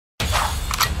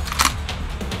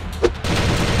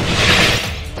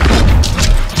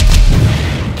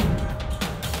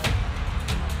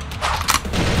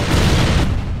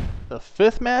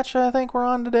5th match I think we're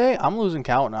on today. I'm losing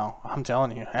count now. I'm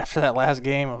telling you, after that last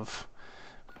game of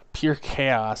pure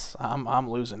chaos, I'm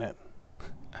losing it.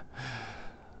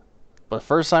 But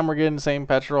first time we're getting the same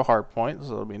Petrol hardpoint,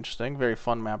 so it'll be interesting. Very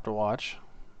fun map to watch.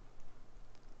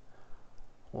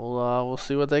 We'll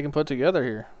see what they can put together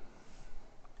here.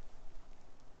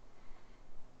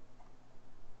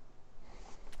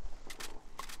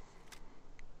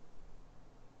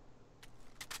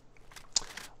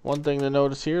 One thing to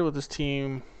notice here with this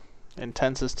team,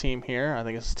 Intense's team here, I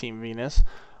think it's Team Venus,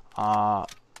 try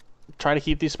to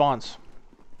keep these spawns.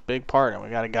 Big part, and we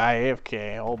got a guy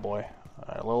AFK. Oh boy,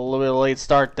 a little bit of late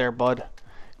start there, bud.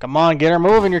 Come on, get her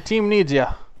moving. Your team needs you.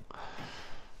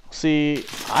 See,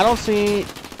 I don't see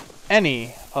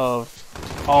any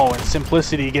of. Oh, and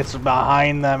Simplicity gets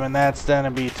behind them, and that's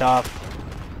gonna be tough.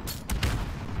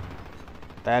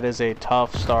 That is a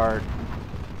tough start.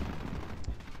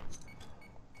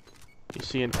 You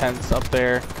see Intense up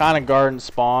there, kind of guarding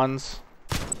spawns.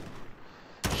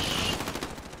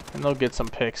 And they'll get some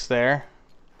picks there.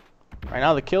 Right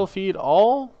now the kill feed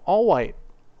all white.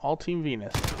 All Team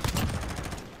Venus.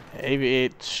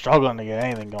 Aviate struggling to get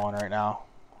anything going right now.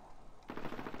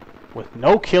 With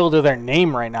no kill to their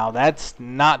name right now, that's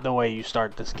not the way you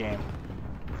start this game.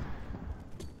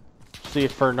 See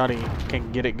if Nutty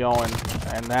can get it going,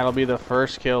 and that'll be the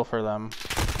first kill for them.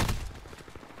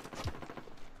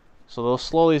 So they'll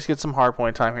slowly get some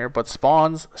hardpoint time here, but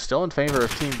spawns still in favor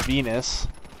of Team Venus.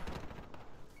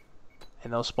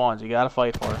 And those spawns you gotta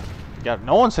fight for. You got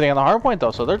no one sitting on the hardpoint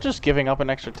though, so they're just giving up an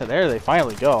extra 10. There they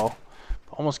finally go.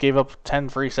 Almost gave up 10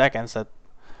 free seconds that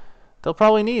they'll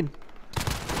probably need.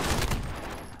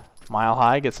 Mile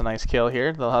High gets a nice kill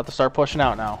here. They'll have to start pushing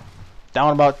out now.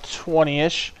 Down about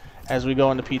 20-ish as we go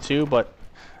into P2, but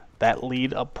that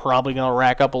lead up probably gonna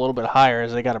rack up a little bit higher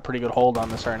as they got a pretty good hold on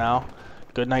this right now.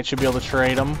 Goodnight should be able to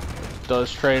trade him.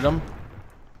 Does trade him.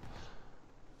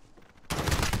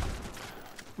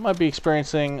 Might be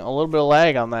experiencing a little bit of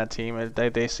lag on that team.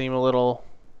 They seem a little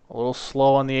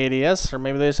slow on the ADS, or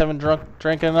maybe they just haven't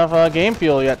drank enough game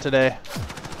fuel yet today.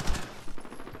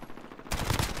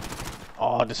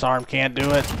 Oh, Disarm can't do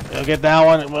it. He'll get that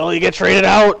one. Will he get traded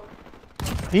out?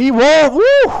 He won't.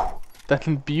 Woo!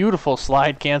 That beautiful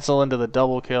slide cancel into the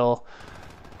double kill.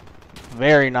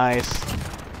 Very nice.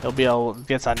 He'll be able to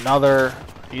get another.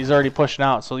 He's already pushing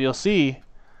out, so you'll see.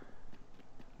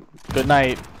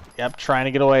 Goodnight. Yep, trying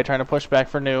to get away, trying to push back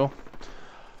for new.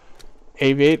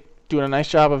 Aviate doing a nice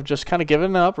job of just kind of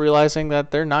giving up, realizing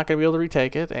that they're not going to be able to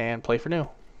retake it, and play for new.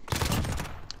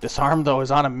 Disarm, though,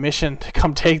 is on a mission to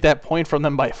come take that point from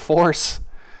them by force.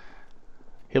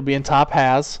 He'll be in top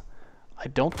has. I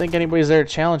don't think anybody's there to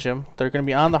challenge him. They're going to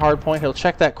be on the hard point. He'll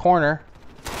check that corner.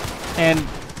 And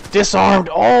Disarmed,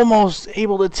 almost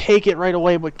able to take it right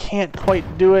away, but can't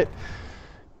quite do it.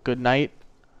 Goodnight.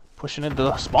 Pushing into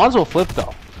the spawns will flip,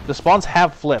 though. The spawns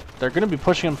have flipped. They're going to be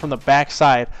pushing them from the back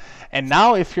side. And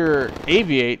now if you're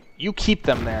Aviate, you keep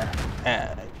them there.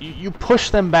 You push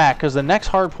them back, because the next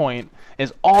hard point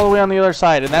is all the way on the other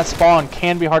side, and that spawn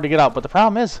can be hard to get out. But the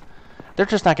problem is, they're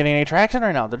just not getting any traction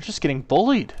right now. They're just getting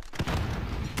bullied.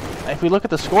 If we look at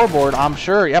the scoreboard, I'm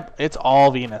sure, yep, it's all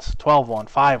Venus. 12-1,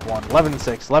 5-1,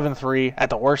 11-6, 11-3,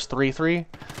 at the worst 3-3.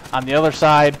 On the other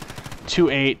side,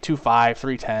 2-8,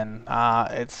 2-5,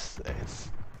 3-10.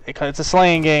 It's a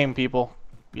slaying game, people.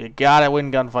 You gotta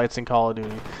win gunfights in Call of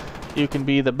Duty. You can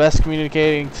be the best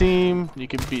communicating team, you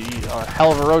can be a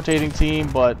hell of a rotating team,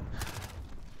 but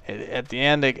at the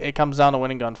end, it comes down to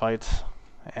winning gunfights.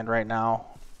 And right now,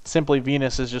 simply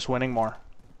Venus is just winning more.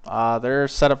 They're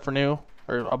set up for new.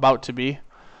 Or about to be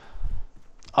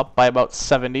up by about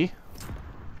 70,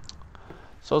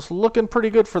 so it's looking pretty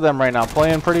good for them right now,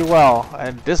 playing pretty well.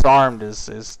 And Disarmed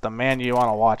is the man you want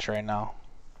to watch right now.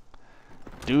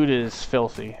 Dude is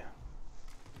filthy.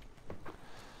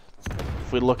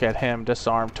 If we look at him,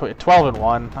 Disarmed,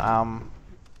 12-1.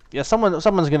 Yeah,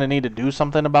 someone's gonna need to do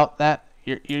something about that.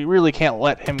 You really can't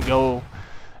let him go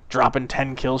dropping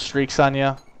 10 kill streaks on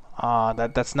you.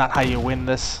 That's not how you win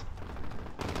this.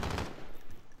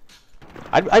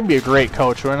 I'd be a great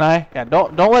coach, wouldn't I? Yeah,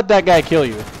 don't let that guy kill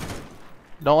you.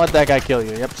 Don't let that guy kill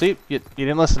you. Yep, see? You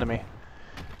didn't listen to me.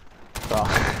 So,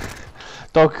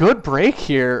 though, good break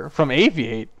here from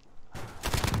Aviate.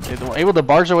 Able to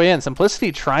barge their way in.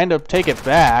 Simplicity trying to take it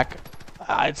back.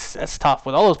 That's tough.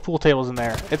 With all those pool tables in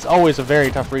there, it's always a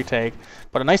very tough retake.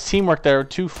 But a nice teamwork there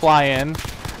to fly in.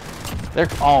 They're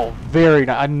all very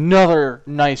nice. Another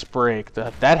nice break.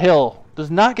 That hill does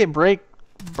not get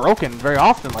broken very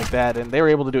often like that, and they were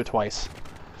able to do it twice.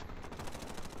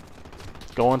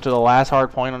 Going to the last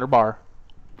hard point under bar.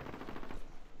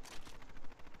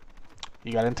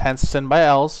 You got Intense sitting by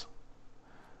L's.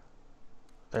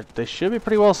 They should be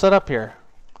pretty well set up here.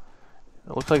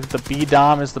 It looks like the B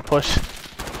Dom is the push.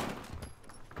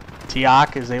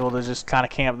 Tiak is able to just kind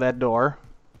of camp that door.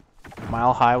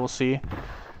 Mile High, we'll see.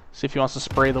 See if he wants to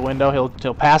spray the window.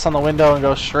 He'll pass on the window and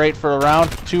go straight for the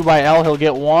round. 2 by L. He'll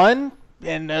get 1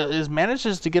 and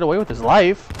manages to get away with his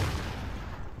life.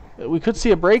 We could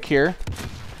see a break here.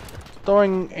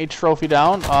 Throwing a trophy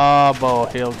down. But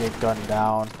he'll get gunned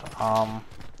down.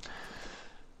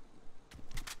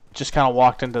 Just kind of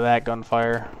walked into that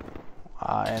gunfire.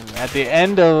 And at the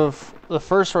end of the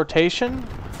first rotation,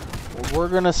 we're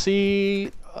going to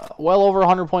see well over a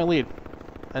 100-point lead.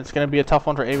 It's going to be a tough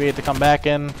one for Aviate to come back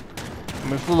in. I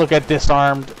mean, if we look at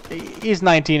Disarmed, he's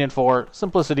 19-4.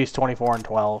 Simplicity's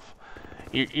 24-12.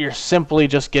 You're simply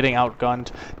just getting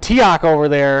outgunned. Tiak over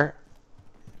there,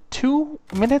 2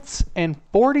 minutes and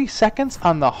 40 seconds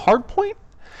on the hard point?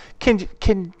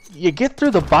 Can you get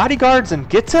through the bodyguards and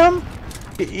get to him?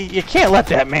 You can't let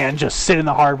that man just sit in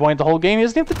the hard point the whole game. He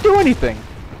doesn't have to do anything.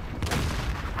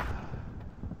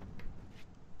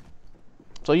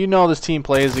 So you know this team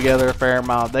plays together a fair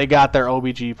amount. They got their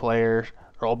OBG player,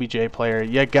 or OBJ player.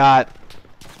 You got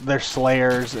their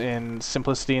Slayers in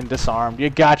Simplicity and Disarmed. You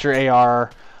got your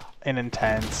AR in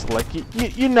Intense. Like,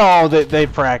 you know that they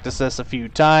practiced this a few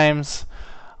times.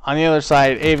 On the other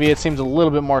side, Aviate seems a little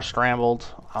bit more scrambled.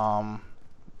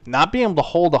 Not being able to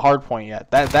hold the hard point yet.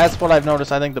 That's what I've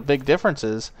noticed. I think the big difference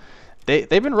is they've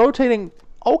been rotating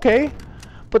okay,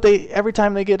 but every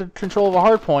time they get control of a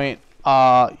hard point,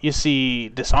 you see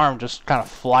Disarm just kind of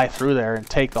fly through there and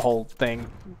take the whole thing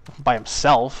by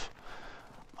himself.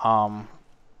 And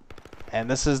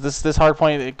this hard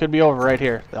point, it could be over right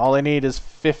here. All they need is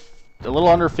a little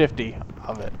under 50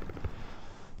 of it.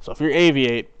 So if you're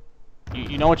Aviate,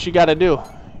 you know what you got to do.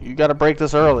 You got to break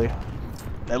this early.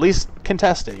 At least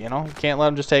contest it, you know? You can't let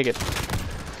them just take it.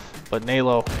 But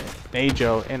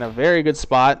Najo in a very good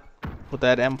spot with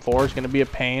that M4 is going to be a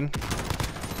pain.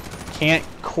 Can't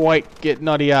quite get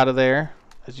Nutty out of there.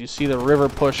 As you see the river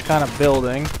push kind of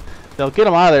building. They'll get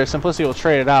him out of there. Simplicity will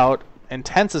trade it out.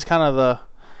 Intense is kind of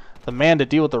the man to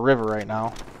deal with the river right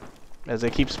now, as they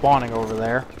keep spawning over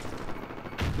there.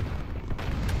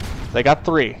 They got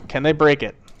 3. Can they break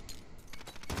it?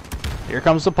 Here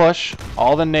comes the push.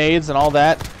 All the nades and all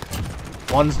that.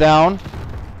 1's down.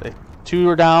 2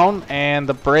 are down, and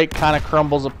the break kind of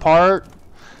crumbles apart.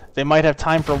 They might have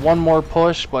time for 1 more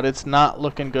push, but it's not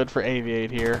looking good for Aviate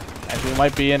here, as we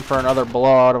might be in for another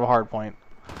blowout of a hard point.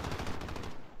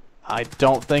 I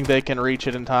don't think they can reach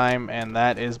it in time, and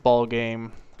that is ball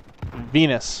game.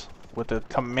 Venus with the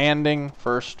commanding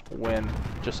first win,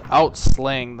 just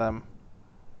outslaying them.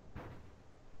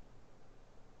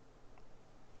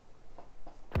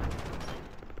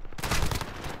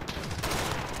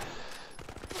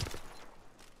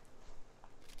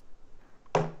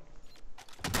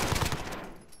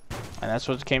 And that's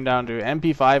what it came down to.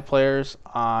 MP5 players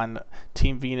on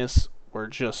Team Venus were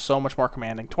just so much more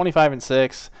commanding.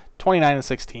 25-6,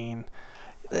 29-16.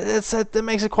 That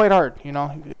makes it quite hard, you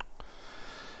know.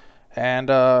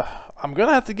 And I'm going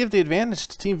to have to give the advantage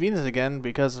to Team Venus again,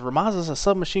 because Ramaz is a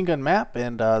submachine gun map,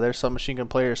 and their submachine gun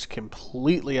players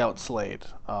completely outslayed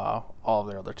all of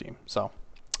their other team. So,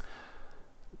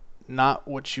 not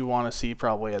what you want to see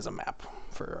probably as a map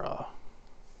for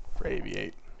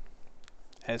Aviate.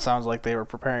 And it sounds like they were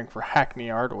preparing for Hackney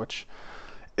Yard, which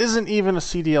isn't even a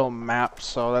CDL map,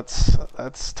 so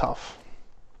that's tough.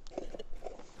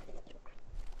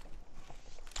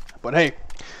 But hey,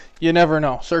 you never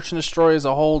know. Search and Destroy is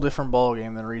a whole different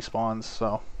ballgame than Respawns,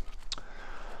 so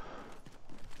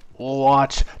we'll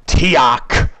watch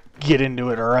Tiak get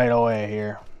into it right away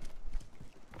here.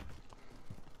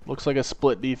 Looks like a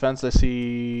split defense. I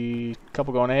see a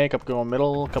couple going A, a couple going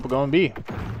middle, a couple going B.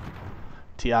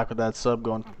 Tiak with that sub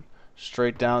going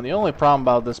straight down. The only problem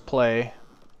about this play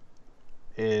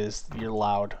is you're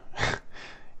loud.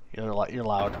 you're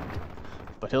loud.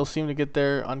 But he'll seem to get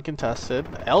there uncontested.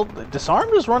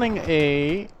 Disarmed is running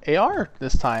a AR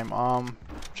this time.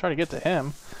 Try to get to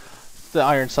him. The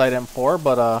Iron Sight M4,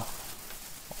 but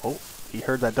oh, he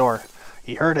heard that door.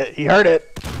 He heard it. He heard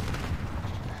it.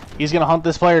 He's gonna hunt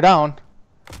this player down.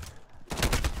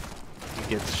 He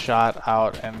gets shot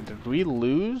out. And did we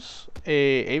lose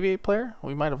a Aviate player?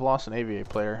 We might have lost an Aviate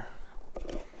player.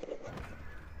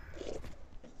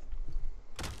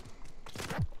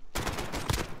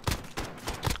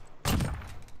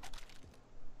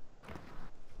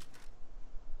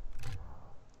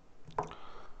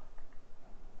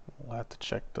 We'll have to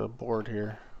check the board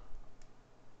here.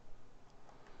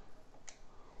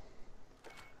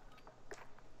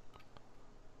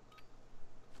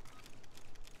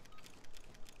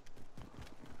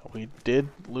 We did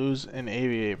lose an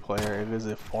Aviate player. It is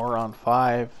a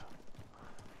 4-on-5.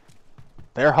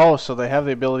 They're hosts, so they have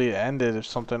the ability to end it if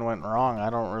something went wrong. I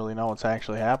don't really know what's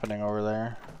actually happening over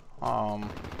there.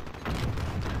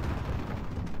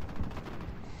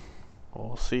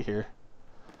 We'll see here.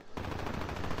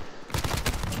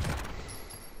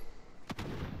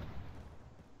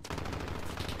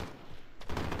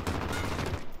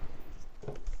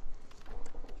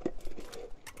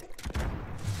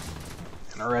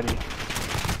 And already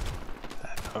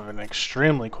of an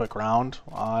extremely quick round.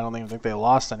 I don't even think they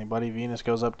lost anybody. Venus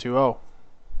goes up 2-0.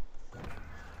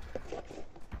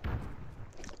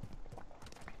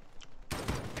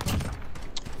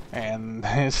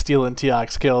 And stealing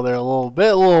Tiok's kill there a little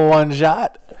one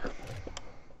shot.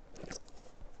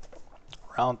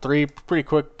 Round 3, pretty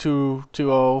quick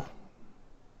 2-0.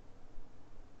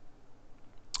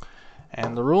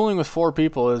 And the ruling with 4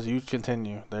 people is you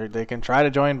continue. They can try to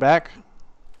join back.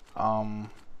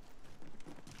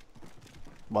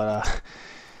 But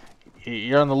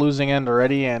you're on the losing end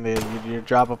already, and you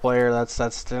drop a player.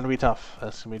 That's gonna be tough.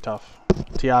 That's gonna be tough.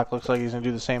 Tiok looks like he's gonna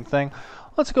do the same thing.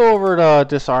 Let's go over to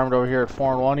Disarmed over here at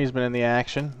 4-1. He's been in the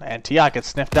action, and Tiok gets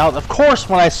sniffed out. Of course,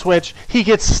 when I switch, he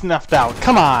gets snuffed out.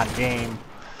 Come on, game.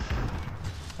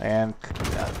 And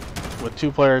with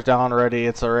 2 players down already,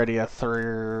 it's already a 3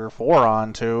 or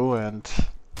 4-on-2, and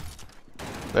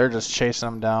they're just chasing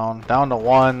him down to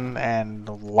 1. And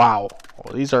wow,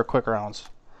 well, these are quick rounds.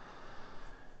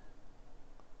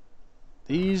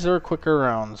 These are quicker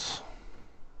rounds.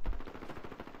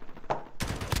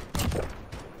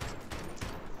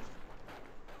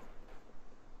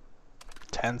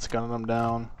 Tense gunning him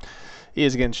down. He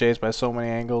is getting chased by so many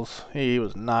angles. He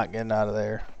was not getting out of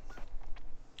there.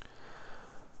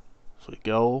 So we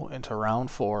go into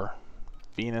round 4.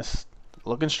 Venus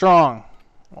looking strong.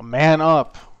 A man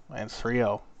up. And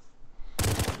 3-0.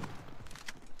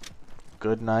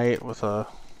 Good night with a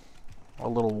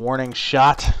little warning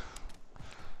shot.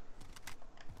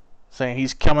 Saying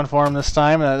he's coming for him this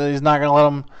time, and he's not going to let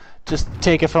him just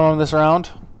take it from him this round.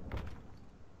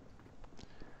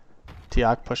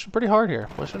 Tiok pushing pretty hard here.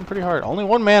 Pushing pretty hard. Only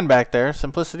 1 man back there.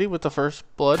 Simplicity with the first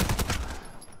blood.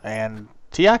 And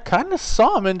Tiok kind of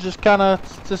saw him and just kind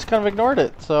of ignored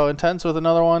it. So Intense with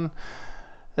another one.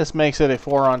 This makes it a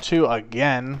 4-on-2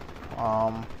 again.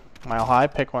 Mile High,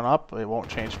 pick one up. It won't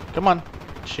change. Come on.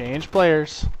 Change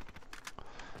players.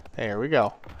 There we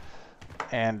go.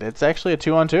 And it's actually a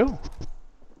 2-on-2.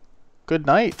 Good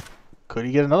night. Could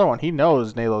he get another one? He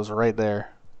knows Nalo's right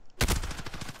there.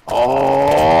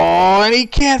 Oh, and he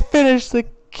can't finish the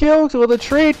kill. Will the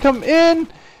trade come in?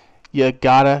 You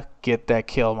gotta get that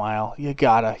kill, Mile. You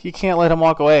gotta. You can't let him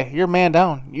walk away. You're man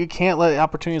down. You can't let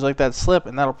opportunities like that slip,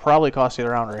 and that'll probably cost you the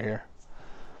round right here.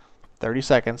 30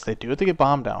 seconds. They do have to get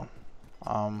bombed down.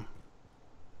 Oh,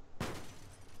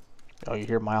 you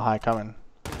hear Mile High coming.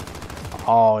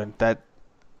 Oh, and that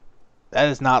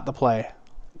is not the play.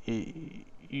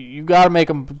 You got to make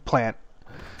them plant.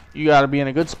 You got to be in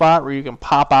a good spot where you can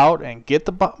pop out and get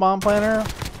the bomb planter.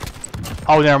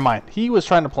 Oh, never mind. He was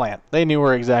trying to plant. They knew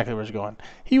exactly where he was going.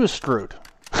 He was screwed.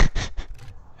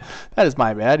 That is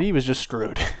my bad. He was just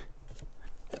screwed.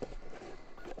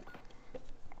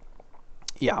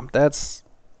 Yeah, that's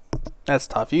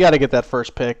tough. You got to get that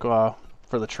first pick for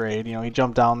the trade. You know, he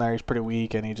jumped down there. He's pretty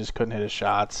weak, and he just couldn't hit his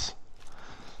shots.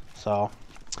 So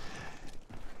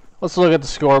let's look at the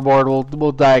scoreboard.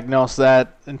 We'll diagnose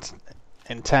that.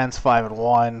 Intense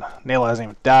 5-1. Nalo hasn't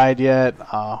even died yet.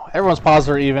 Everyone's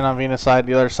positive or even on Venus side.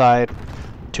 The other side,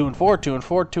 2-4,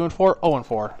 2-4, 2-4,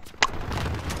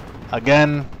 0-4.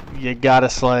 Again, you gotta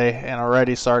slay, and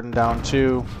already starting down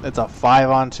 2. It's a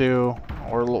 5-on-2.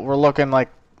 We're looking like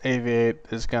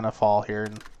Aviate is gonna fall here.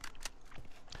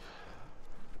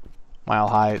 Mile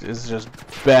High is just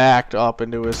backed up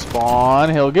into his spawn.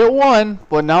 He'll get 1,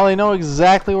 but now they know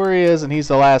exactly where he is, and he's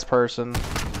the last person,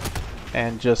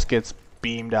 and just gets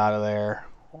beamed out of there.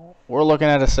 We're looking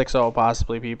at a 6-0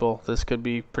 possibly, people. This could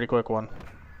be a pretty quick one.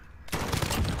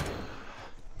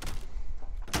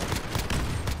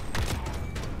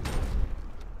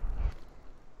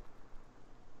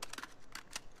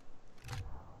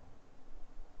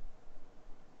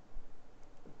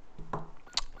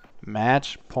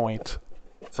 Match point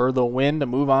for the win to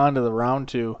move on to the round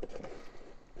 2.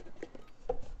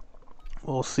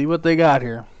 We'll see what they got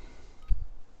here.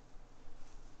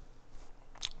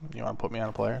 You want to put me on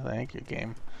a player? Thank you,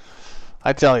 game.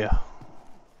 I tell you,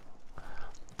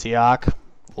 Tiok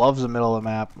loves the middle of the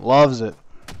map. Loves it.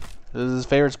 This is his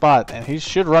favorite spot, and he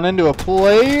should run into a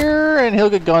player, and he'll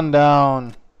get gunned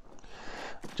down.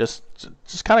 Just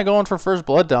kind of going for first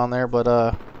blood down there,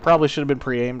 but probably should have been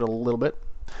pre-aimed a little bit.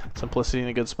 Simplicity in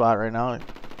a good spot right now.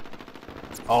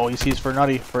 Oh, he sees for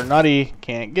Nutty. For Nutty,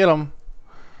 can't get him.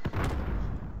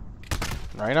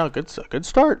 Right now, good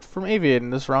start from Aviate in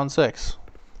this round 6.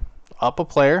 Up a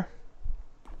player.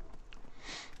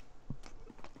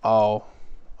 Oh.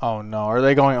 Oh no, are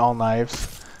they going all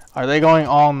knives? Are they going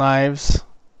all knives?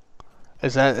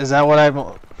 Is that what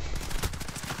I'm...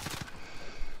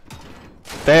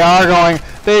 They are going...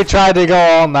 They tried to go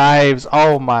all knives.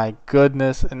 Oh my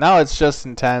goodness. And now it's just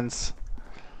intense.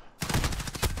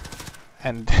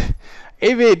 And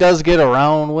Aviate does get a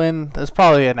round win. There's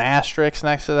probably an asterisk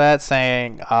next to that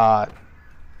saying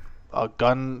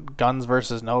guns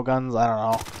versus no guns. I don't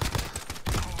know.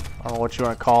 I don't know what you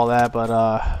want to call that, but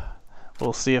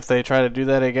we'll see if they try to do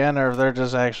that again or if they're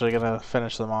just actually gonna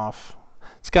finish them off.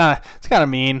 It's kind of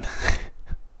mean.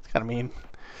 It's kind of mean.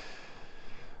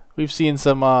 We've seen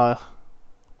some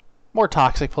more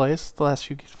toxic plays the last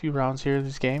few rounds here in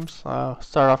these games. Start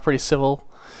off pretty civil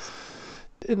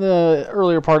in the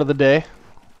earlier part of the day.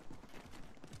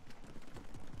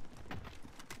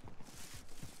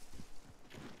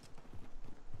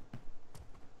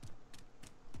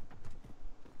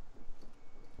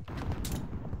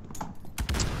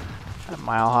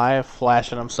 Mile High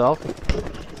flashing himself.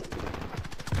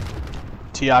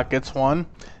 Tiak gets one.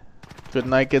 Good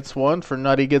Night gets one. For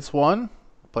Nutty gets one.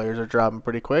 Players are dropping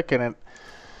pretty quick, and it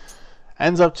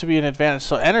ends up to be an advantage.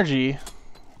 So Energy,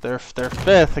 they're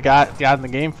fifth. Got in the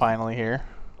game finally here.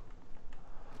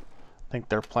 I think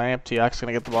they're playing up. Tiak's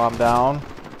gonna get the bomb down.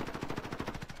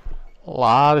 A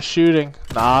lot of shooting,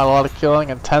 not a lot of killing.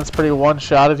 Intense, pretty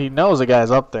one-shotted. He knows the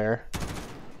guy's up there.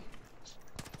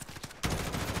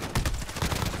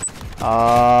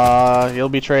 He'll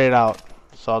be traded out.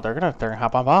 So they're gonna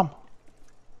hop on bomb.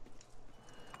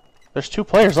 There's 2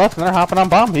 players left and they're hopping on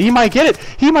bomb. He might get it.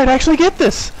 He might actually get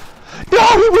this. No,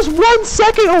 he was 1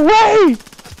 second away.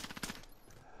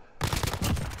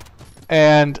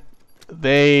 And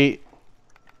they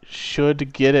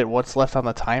should get it. What's left on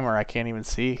the timer? I can't even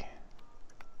see.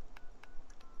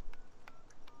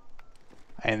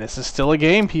 And this is still a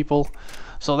game, people.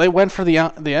 So they went for the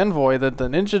envoy, the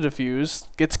ninja defuse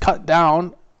gets cut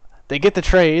down. They get the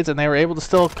trades, and they were able to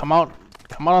still come out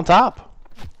on top.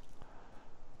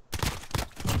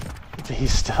 He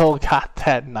still got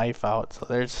that knife out, so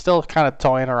they're still kind of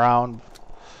toying around.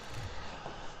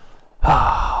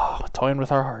 Toying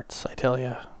with our hearts, I tell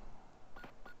ya.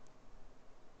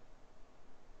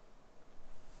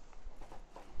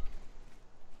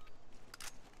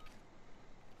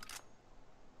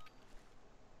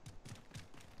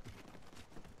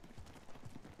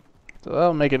 So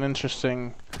that'll make an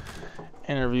interesting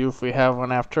interview if we have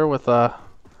one after with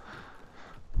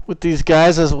these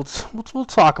guys. As we'll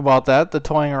talk about that, the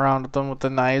toying around with them with the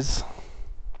knives.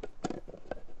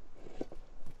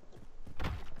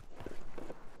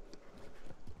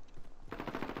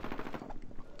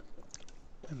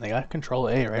 And they got control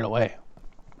A right away,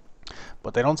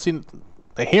 but they don't see.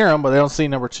 They hear him, but they don't see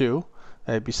number 2.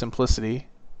 That'd be Simplicity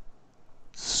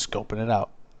scoping it out.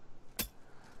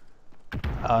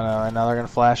 Oh no, and now they're going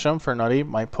to flash him for Nutty.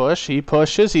 Might push. He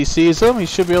pushes. He sees him. He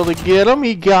should be able to get him.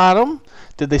 He got him.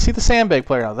 Did they see the sandbag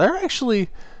player now? They're actually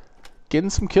getting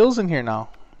some kills in here now.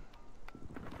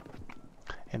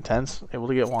 Intense. Able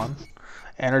to get one.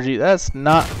 Energy. That's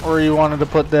not where you wanted to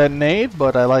put that nade,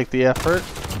 but I like the effort.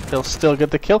 They'll still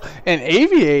get the kill. And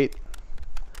Aviate.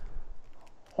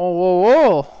 Oh, whoa,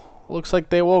 whoa. Looks like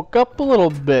they woke up a little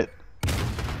bit.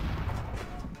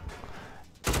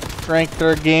 Drank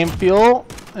their game fuel,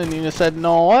 and you just said,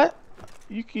 "No, what?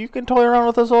 You can toy around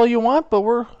with us all you want, but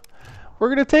we're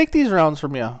gonna take these rounds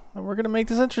from you, and we're gonna make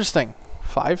this interesting."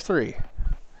 5-3.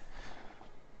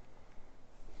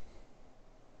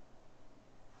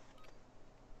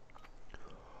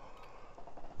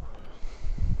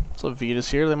 So Vita's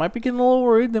here. They might be getting a little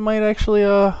worried. They might actually,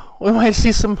 we might see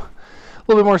a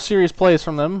little bit more serious plays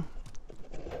from them.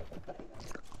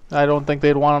 I don't think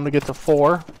they'd want them to get to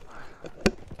 4.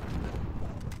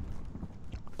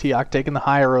 Tiak taking the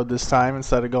high road this time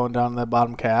instead of going down that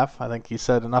bottom calf. I think he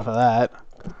said enough of that.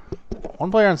 1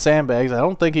 player on sandbags. I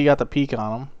don't think he got the peek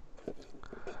on him.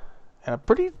 And a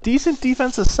pretty decent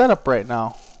defensive setup right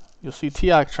now. You'll see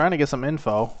Tiak trying to get some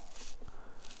info.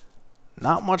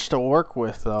 Not much to work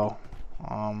with though.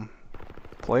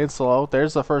 Playing slow.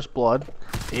 There's the first blood.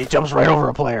 He jumps right over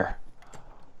a player.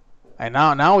 And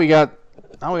now we got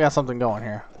something going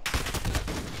here.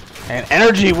 And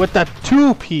Energy with the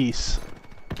 2-piece.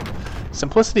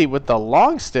 Simplicity with the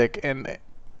long stick, and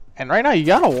right now you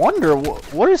gotta wonder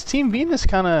what is Team Venus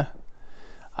kind of.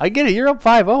 I get it, you're up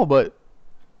 5-0, but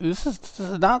this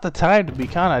is not the time to be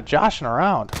kind of joshing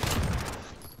around.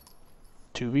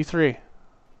 2v3.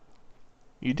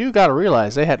 You do got to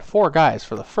realize they had 4 guys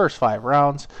for the first 5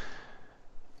 rounds.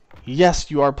 Yes,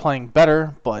 you are playing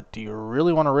better, but do you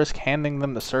really want to risk handing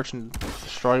them the search and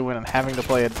destroy win and having to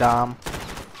play a dom?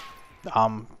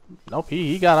 Nope,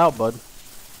 he got out, bud.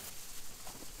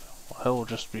 He'll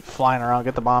just be flying around,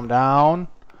 get the bomb down.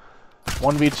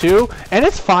 1v2, and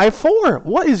it's 5-4.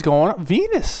 What is going on?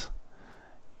 Venus,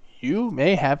 you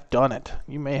may have done it.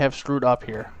 You may have screwed up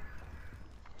here.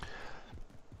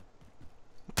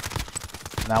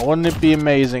 Now, wouldn't it be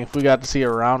amazing if we got to see a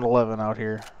round 11 out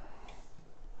here?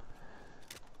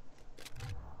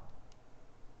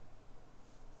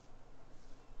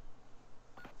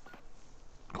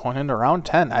 Going into round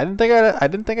 10. I didn't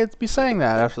think I'd be saying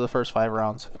that after the first 5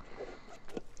 rounds.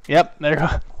 Yep, there you go.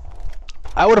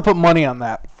 I would have put money on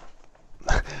that.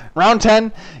 Round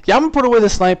 10. Yeah, I'm gonna put away the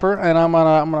sniper, and I'm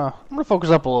gonna focus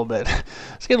up a little bit.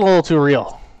 It's getting a little too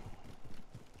real.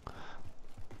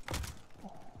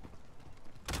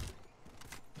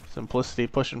 Simplicity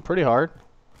pushing pretty hard.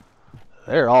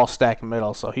 They're all stacked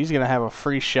middle, so he's gonna have a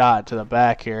free shot to the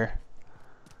back here.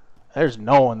 There's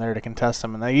no one there to contest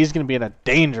him, and he's gonna be in a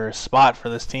dangerous spot for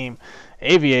this team.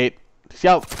 Aviate,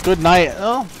 good night.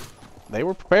 Oh, they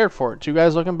were prepared for it. 2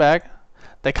 guys looking back.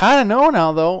 They kind of know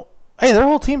now, though. Hey, their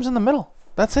whole team's in the middle.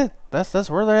 That's it. That's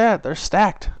where they're at. They're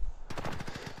stacked.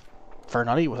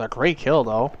 Fernutty with a great kill,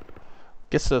 though.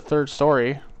 Gets to the 3rd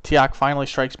story. Tiak finally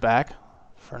strikes back.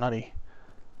 Fernutty.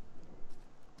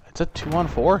 It's a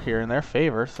 2-on-4 here in their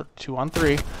favor.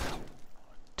 2-on-3.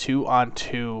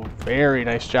 2-on-2. Very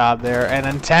nice job there. And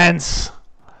intense.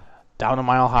 Down a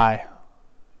mile high.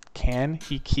 Can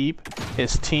he keep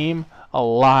his team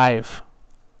alive?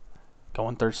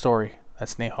 Going 3rd story.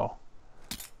 That's Neho.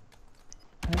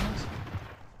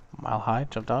 Mile high.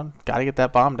 Jump down. Gotta get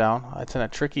that bomb down. It's in a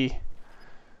tricky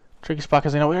spot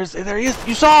because they know there he is.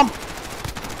 You saw him.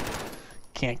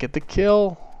 Can't get the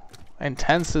kill.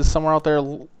 Intense is somewhere out there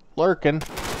lurking.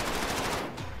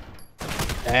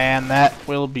 And that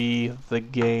will be the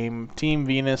game. Team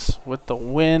Venus with the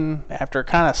win after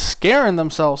kind of scaring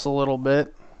themselves a little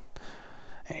bit.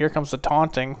 And here comes the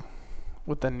taunting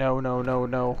with the no, no, no,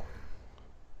 no.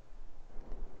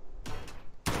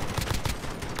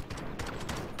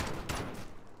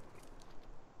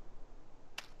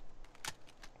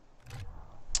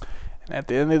 And at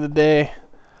the end of the day,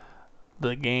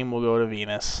 the game will go to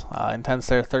Venus. Intense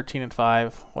there,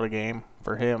 13-5. What a game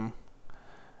for him.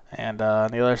 And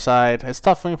on the other side, it's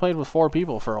tough when you played with 4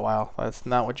 people for a while. That's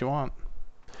not what you want.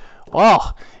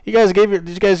 Well, did you guys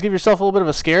give yourself a little bit of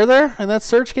a scare there in that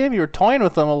search game? You were toying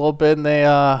with them a little bit, and they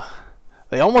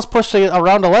almost pushed a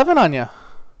round 11 on you.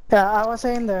 Yeah, I was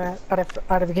saying that at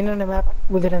the beginning of the map,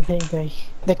 we didn't think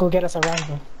they could get us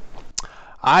around.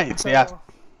 Yeah.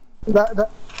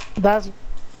 That's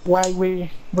why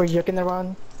we were joking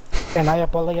around, and I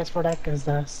apologize for that because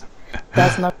that's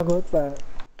not good. But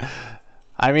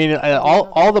I mean, at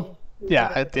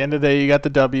the end of the day, you got the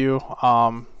W.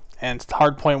 And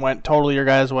hardpoint went totally your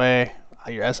guys' way.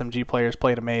 Your SMG players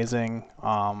played amazing.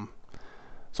 So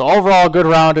overall, good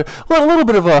round. A little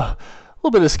bit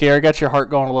of scare. Got your heart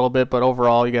going a little bit, but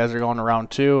overall, you guys are going to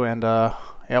round 2, and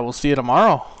yeah, we'll see you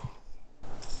tomorrow.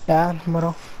 Yeah,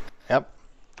 tomorrow. Yep.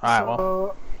 All right. So,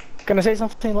 well. Can I say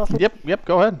something last? Yep.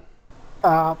 Go ahead.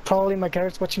 Probably my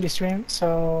girl's watching the stream,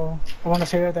 so I want to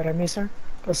say that I miss her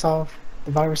because of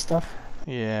the virus stuff.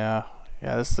 Yeah.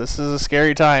 Yeah, this is a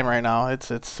scary time right now.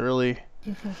 It's really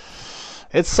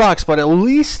it sucks, but at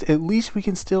least we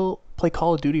can still play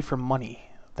Call of Duty for money.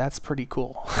 That's pretty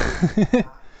cool.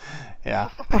 Yeah.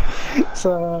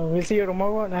 So we'll see you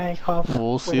tomorrow, and I hope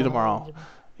we'll see you tomorrow.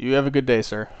 You have a good day,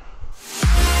 sir.